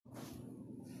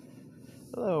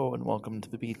Hello and welcome to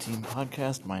the B Team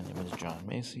Podcast. My name is John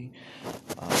Macy.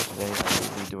 Today I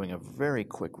will be doing a very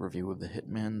quick review of the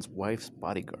Hitman's Wife's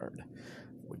Bodyguard,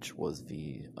 which was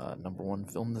the number one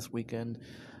film this weekend.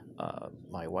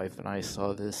 My wife and I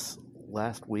saw this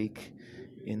last week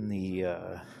in the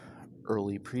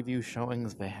early preview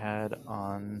showings they had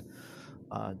on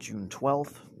June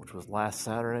 12th, which was last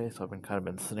Saturday, so I've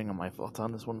been sitting on my thoughts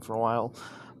on this one for a while.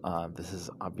 This is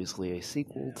obviously a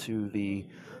sequel to the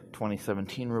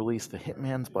 2017 release, The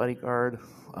Hitman's Bodyguard.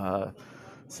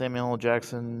 Samuel L.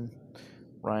 Jackson,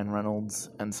 Ryan Reynolds,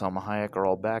 and Salma Hayek are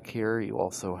all back here. You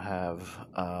also have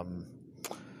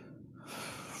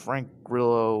Frank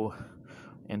Grillo,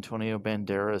 Antonio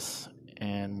Banderas,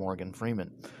 and Morgan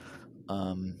Freeman.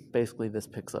 Basically, this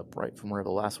picks up right from where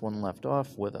the last one left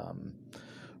off, with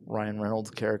Ryan Reynolds'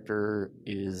 character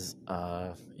is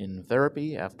in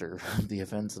therapy after the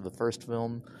events of the first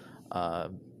film.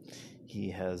 He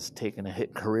has taken a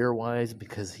hit career-wise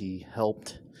because he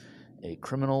helped a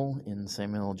criminal in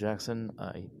Samuel L. Jackson.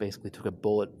 He basically took a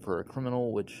bullet for a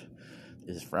criminal, which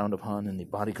is frowned upon in the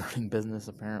bodyguarding business,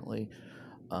 apparently.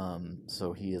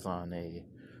 So he is on a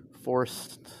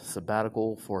forced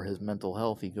sabbatical for his mental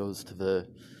health. He goes to the,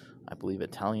 I believe,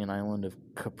 Italian island of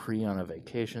Capri on a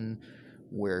vacation,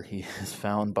 where he is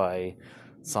found by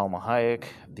Salma Hayek,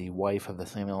 the wife of the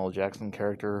Samuel L. Jackson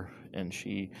character, and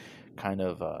she kind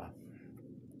of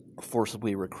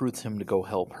forcibly recruits him to go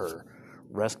help her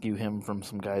rescue him from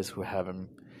some guys who have him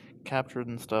captured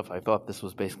and stuff. I thought this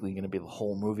was basically going to be the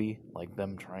whole movie, like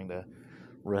them trying to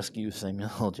rescue Samuel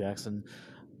L. Jackson.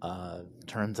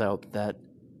 Turns out that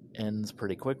ends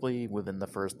pretty quickly within the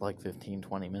first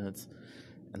 15-20 minutes,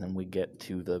 and then we get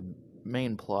to the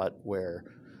main plot where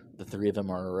the three of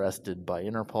them are arrested by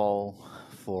Interpol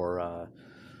for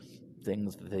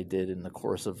things that they did in the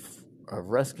course of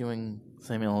rescuing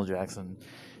Samuel L. Jackson,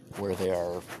 where they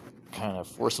are kind of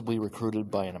forcibly recruited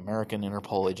by an American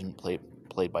Interpol agent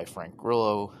played by Frank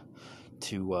Grillo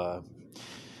to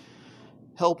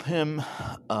help him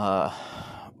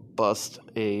bust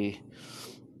a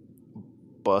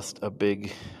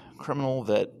big criminal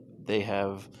that they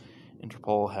have.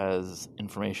 Interpol has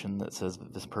information that says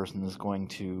that this person is going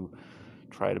to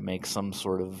try to make some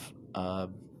sort of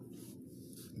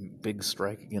big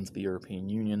strike against the European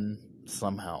Union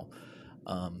somehow,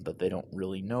 but they don't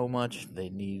really know much. They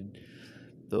need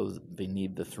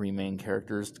the three main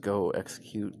characters to go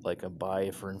execute a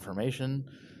buy for information.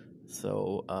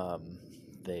 So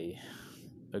they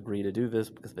agree to do this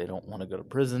because they don't want to go to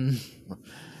prison.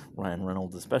 Ryan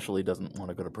Reynolds especially doesn't want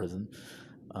to go to prison,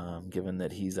 given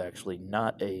that he's actually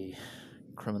not a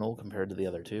criminal compared to the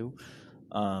other two.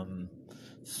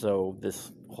 So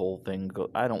this whole thing,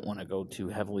 I don't want to go too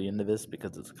heavily into this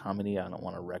because it's a comedy. I don't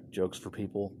want to wreck jokes for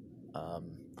people.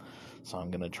 So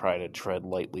I'm going to try to tread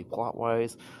lightly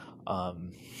plot-wise.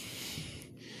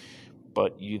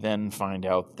 But you then find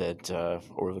out that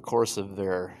over the course of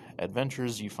their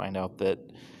adventures, you find out that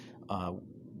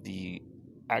the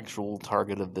actual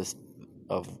target of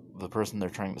the person they're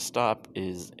trying to stop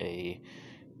is a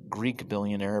Greek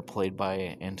billionaire played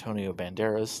by Antonio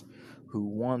Banderas, who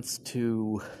wants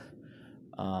to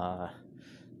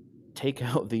take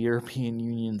out the European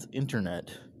Union's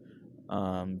internet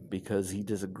because he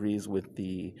disagrees with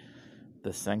the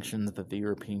sanctions that the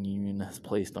European Union has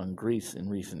placed on Greece in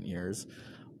recent years.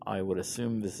 I would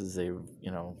assume this is a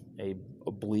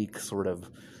oblique sort of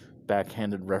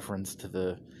backhanded reference to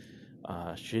the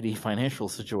shitty financial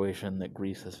situation that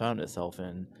Greece has found itself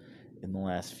in the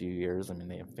last few years. I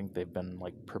mean, I think they've been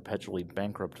perpetually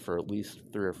bankrupt for at least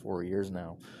 3 or 4 years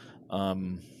now.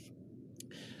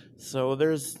 So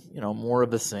there's more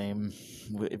of the same.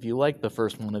 If you like the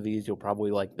first one of these, you'll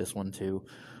probably like this one too.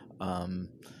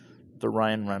 The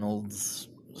Ryan Reynolds,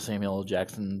 Samuel L.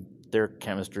 Jackson, their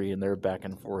chemistry and their back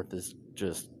and forth is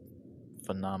just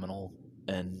phenomenal.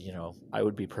 And, I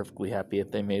would be perfectly happy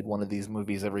if they made one of these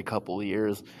movies every couple of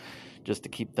years just to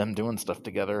keep them doing stuff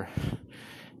together.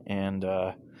 And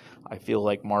I feel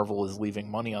like Marvel is leaving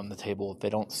money on the table if they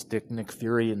don't stick Nick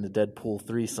Fury into Deadpool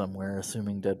 3 somewhere,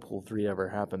 assuming Deadpool 3 ever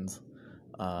happens.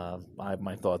 I have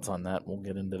my thoughts on that. We'll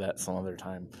get into that some other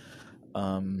time.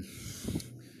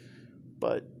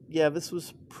 But, yeah, this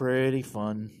was pretty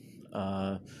fun.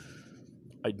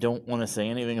 I don't want to say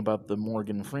anything about the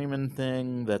Morgan Freeman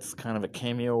thing. That's kind of a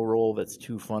cameo role that's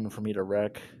too fun for me to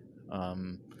wreck.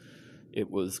 It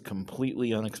was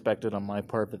completely unexpected on my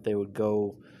part that they would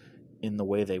go in the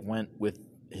way they went with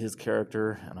his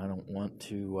character, and I don't want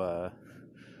to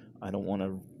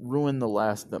ruin the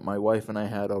laugh that my wife and I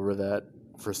had over that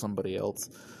for somebody else.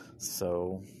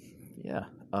 So, yeah.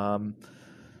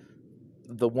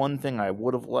 The one thing I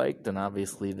would have liked, and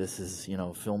obviously this is,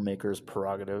 filmmakers'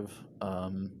 prerogative,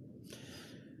 and,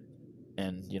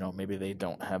 maybe they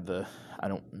don't have I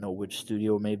don't know which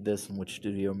studio made this and which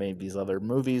studio made these other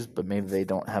movies, but maybe they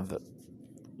don't have the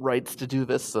rights to do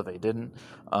this, so they didn't.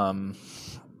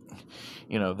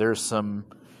 There's some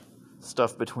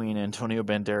stuff between Antonio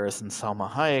Banderas and Salma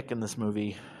Hayek in this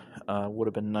movie. Would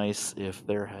have been nice if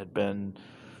there had been,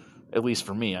 at least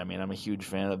for me, I mean, I'm a huge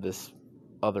fan of this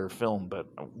other film, but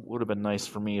it would have been nice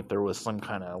for me if there was some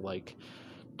kind of,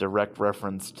 direct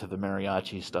reference to the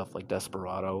mariachi stuff, like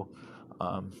Desperado.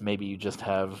 Maybe you just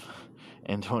have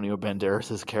Antonio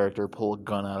Banderas' character pull a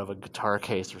gun out of a guitar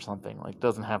case or something. It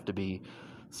doesn't have to be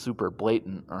super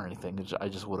blatant or anything. I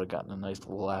just would have gotten a nice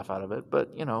little laugh out of it.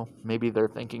 But, maybe they're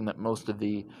thinking that most of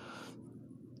the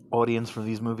audience for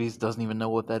these movies doesn't even know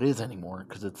what that is anymore,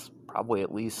 because it's probably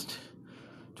at least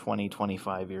 20,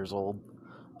 25 years old.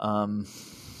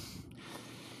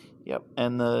 Yep,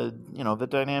 and the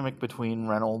dynamic between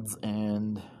Reynolds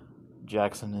and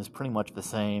Jackson is pretty much the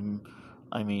same.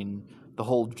 I mean, the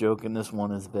whole joke in this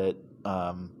one is that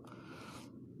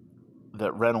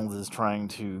that Reynolds is trying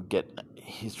to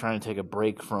take a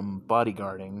break from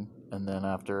bodyguarding, and then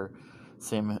after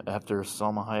Salma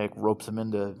Hayek ropes him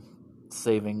into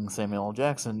saving Samuel L.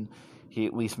 Jackson, he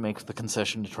at least makes the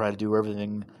concession to try to do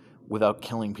everything without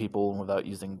killing people and without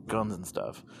using guns and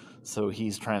stuff. So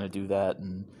he's trying to do that,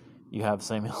 and you have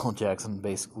Samuel L. Jackson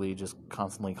basically just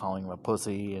constantly calling him a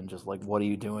pussy and just what are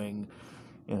you doing?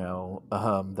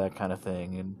 That kind of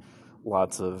thing. And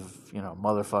lots of,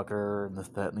 motherfucker and this,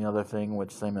 that, and the other thing,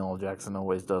 which Samuel L. Jackson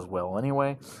always does well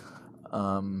anyway.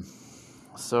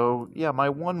 So, yeah, my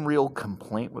one real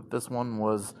complaint with this one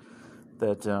was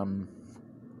that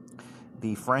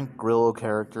the Frank Grillo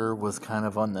character was kind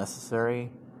of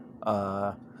unnecessary,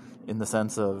 in the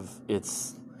sense of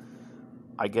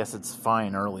I guess it's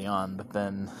fine early on, but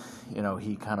then,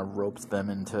 he kind of ropes them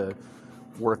into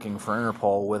working for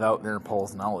Interpol without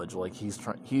Interpol's knowledge.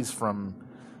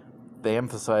 They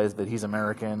emphasize that he's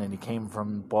American and he came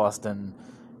from Boston,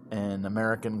 and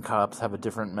American cops have a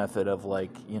different method of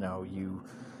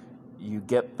you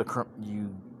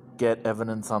get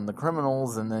evidence on the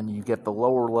criminals, and then you get the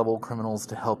lower level criminals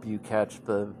to help you catch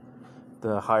the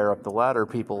higher up the ladder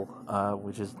people,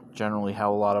 which is generally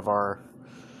how a lot of our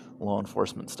law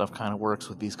enforcement stuff kind of works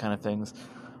with these kind of things.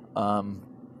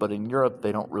 But in Europe,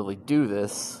 they don't really do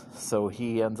this, so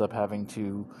he ends up having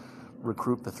to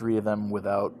recruit the three of them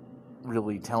without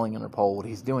really telling Interpol what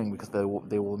he's doing, because they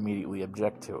will immediately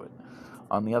object to it.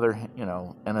 On the other hand,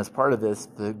 and as part of this,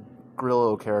 the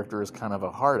Grillo character is kind of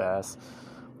a hard ass,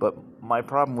 but my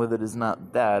problem with it is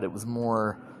not that. It was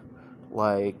more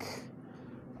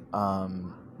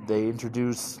they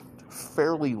introduced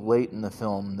fairly late in the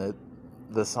film that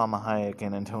the Salma Hayek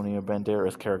and Antonio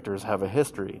Banderas characters have a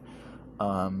history,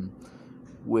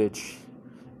 which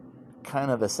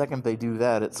kind of the second they do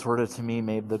that, it sort of to me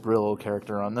made the Grillo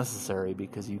character unnecessary,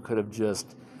 because you could have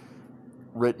just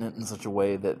written it in such a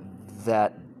way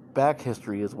that back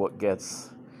history is what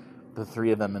gets the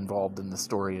three of them involved in the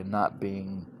story, and not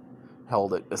being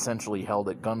essentially held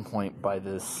at gunpoint by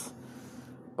this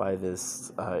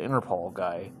Interpol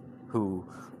guy, who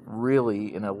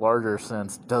really, in a larger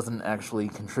sense, doesn't actually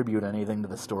contribute anything to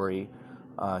the story.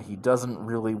 He doesn't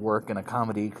really work in a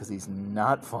comedy because he's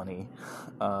not funny.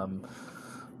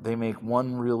 They make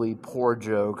one really poor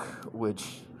joke, which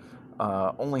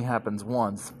only happens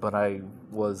once, but I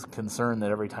was concerned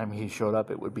that every time he showed up,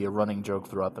 it would be a running joke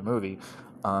throughout the movie.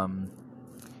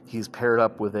 He's paired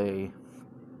up with a,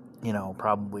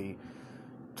 probably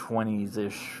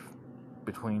 20s-ish,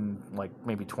 between,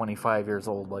 maybe 25 years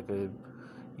old, a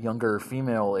younger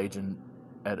female agent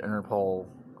at Interpol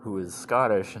who is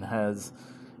Scottish and has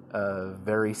a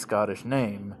very Scottish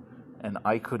name, and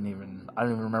I don't even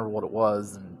remember what it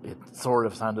was, and it sort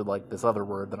of sounded like this other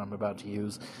word that I'm about to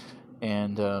use,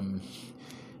 and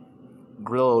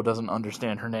Grillo doesn't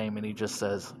understand her name, and he just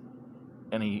says,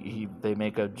 and they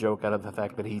make a joke out of the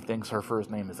fact that he thinks her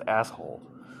first name is Asshole,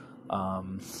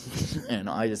 and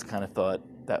I just kind of thought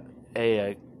that,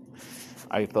 I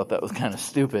thought that was kind of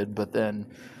stupid, but then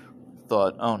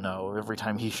thought, oh no, every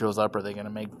time he shows up, are they going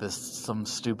to make this some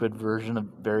stupid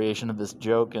variation of this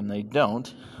joke? And they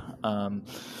don't,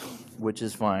 which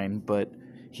is fine, but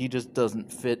he just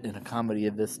doesn't fit in a comedy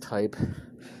of this type.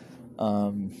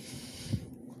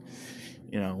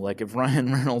 If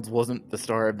Ryan Reynolds wasn't the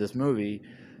star of this movie,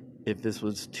 if this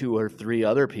was 2 or 3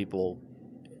 other people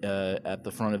at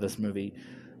the front of this movie,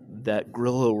 that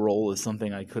Grillo role is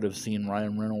something I could have seen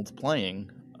Ryan Reynolds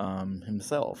playing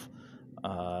himself.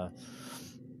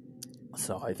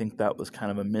 So I think that was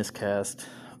kind of a miscast.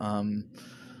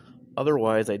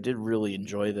 Otherwise, I did really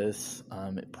enjoy this.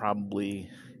 It probably,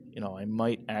 I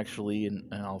might actually,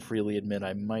 and I'll freely admit,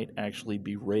 I might actually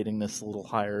be rating this a little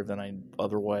higher than I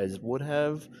otherwise would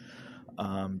have,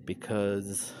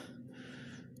 because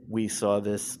we saw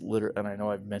this, and I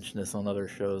know I've mentioned this on other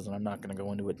shows, and I'm not going to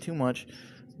go into it too much,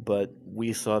 but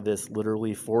we saw this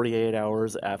literally 48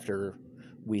 hours after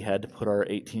we had to put our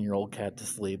 18-year-old cat to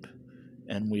sleep,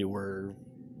 and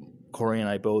Corey and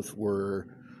I both were,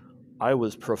 I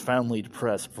was profoundly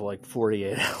depressed for like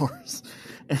 48 hours,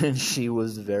 and she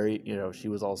was she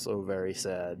was also very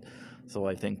sad. So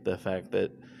I think the fact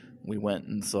that we went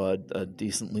and saw a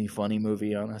decently funny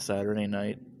movie on a Saturday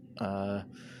night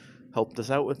helped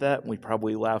us out with that. We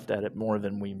probably laughed at it more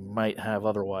than we might have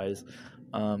otherwise.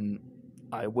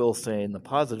 I will say in the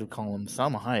positive column,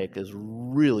 Salma Hayek is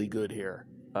really good here.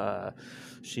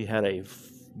 She had a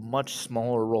much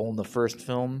smaller role in the first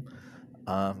film.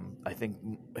 I think,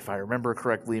 if I remember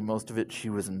correctly, most of it she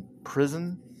was in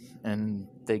prison, and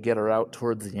they get her out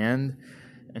towards the end,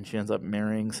 and she ends up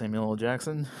marrying Samuel L.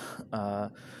 Jackson.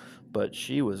 But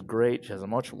she was great. She has a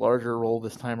much larger role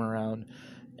this time around,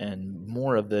 and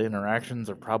more of the interactions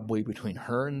are probably between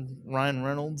her and Ryan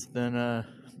Reynolds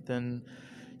than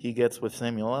he gets with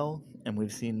Samuel L., and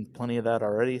we've seen plenty of that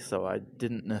already, so I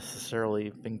didn't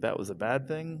necessarily think that was a bad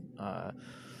thing.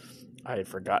 I had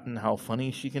forgotten how funny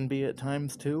she can be at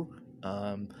times, too.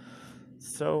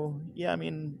 So, yeah, I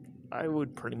mean, I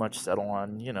would pretty much settle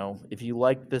on, if you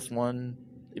like this one,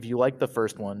 if you like the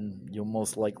first one, you'll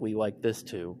most likely like this,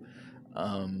 too.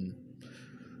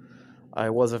 I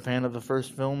was a fan of the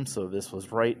first film, so this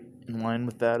was right in line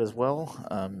with that as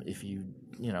well. If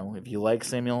you like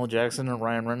Samuel L. Jackson or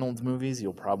Ryan Reynolds movies,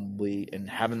 you'll probably, and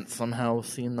haven't somehow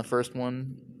seen the first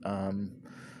one,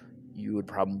 you would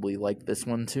probably like this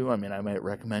one too. I mean, I might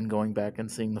recommend going back and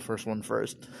seeing the first one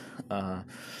first.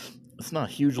 It's not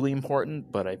hugely important,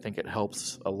 but I think it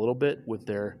helps a little bit with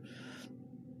their,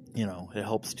 it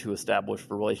helps to establish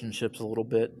the relationships a little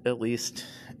bit, at least,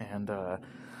 and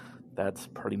that's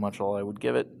pretty much all I would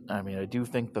give it. I mean, I do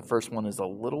think the first one is a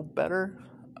little better,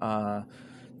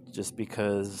 just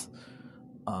because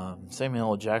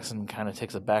Samuel L. Jackson kind of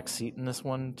takes a back seat in this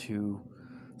one to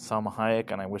Salma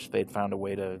Hayek, and I wish they'd found a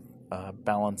way to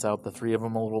balance out the three of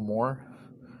them a little more.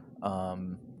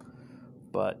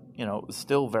 But, it was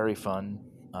still very fun.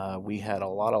 We had a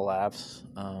lot of laughs,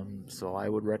 so I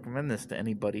would recommend this to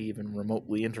anybody even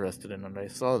remotely interested in it. I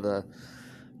saw the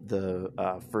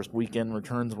first weekend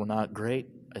returns were not great.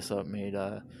 I saw it made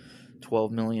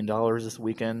 $12 million this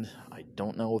weekend. I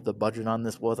don't know what the budget on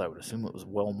this was. I would assume it was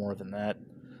well more than that.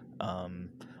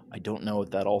 I don't know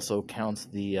if that also counts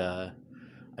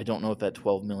I don't know if that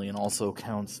 $12 million also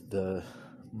counts the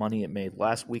money it made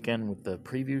last weekend with the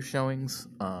preview showings.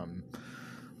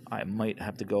 I might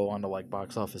have to go onto like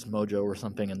Box Office Mojo or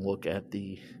something and look at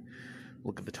the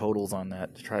totals on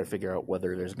that to try to figure out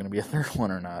whether there's going to be a third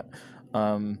one or not.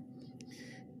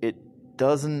 It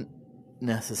doesn't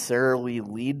necessarily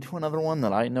lead to another one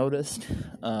that I noticed,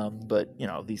 but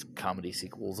these comedy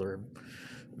sequels are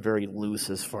very loose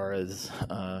as far as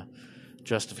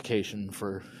justification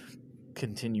for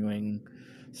continuing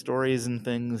stories and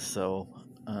things, so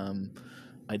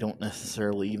I don't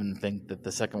necessarily even think that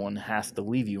the second one has to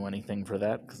leave you anything for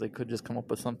that, because they could just come up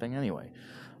with something anyway.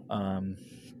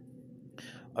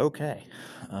 Okay.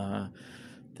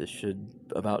 This should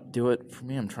about do it for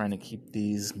me. I'm trying to keep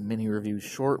these mini reviews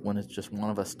short when it's just one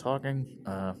of us talking,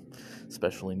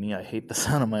 especially me. I hate the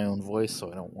sound of my own voice,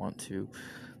 so I don't want to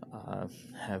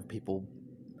have people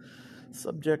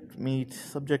subject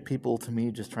people to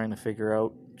me just trying to figure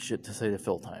out shit to say to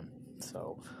fill time.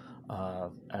 So,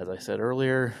 as I said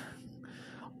earlier,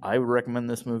 I would recommend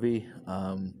this movie.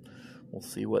 We'll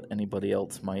see what anybody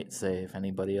else might say. If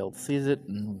anybody else sees it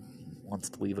and wants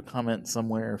to leave a comment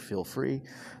somewhere, feel free.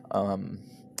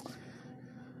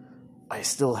 I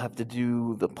still have to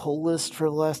do the pull list for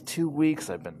the last 2 weeks.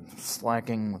 I've been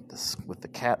slacking with the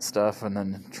cat stuff, and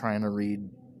then trying to read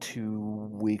 2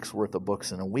 weeks worth of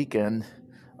books in a weekend.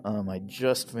 I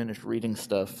just finished reading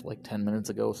stuff like 10 minutes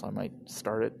ago, so I might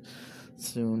start it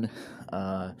soon.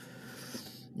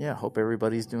 Hope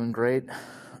everybody's doing great.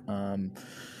 A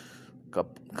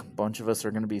bunch of us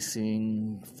are going to be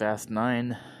seeing Fast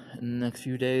 9 in the next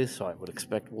few days, so I would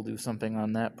expect we'll do something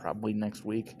on that probably next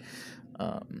week.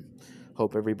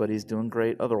 Hope everybody's doing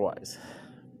great otherwise.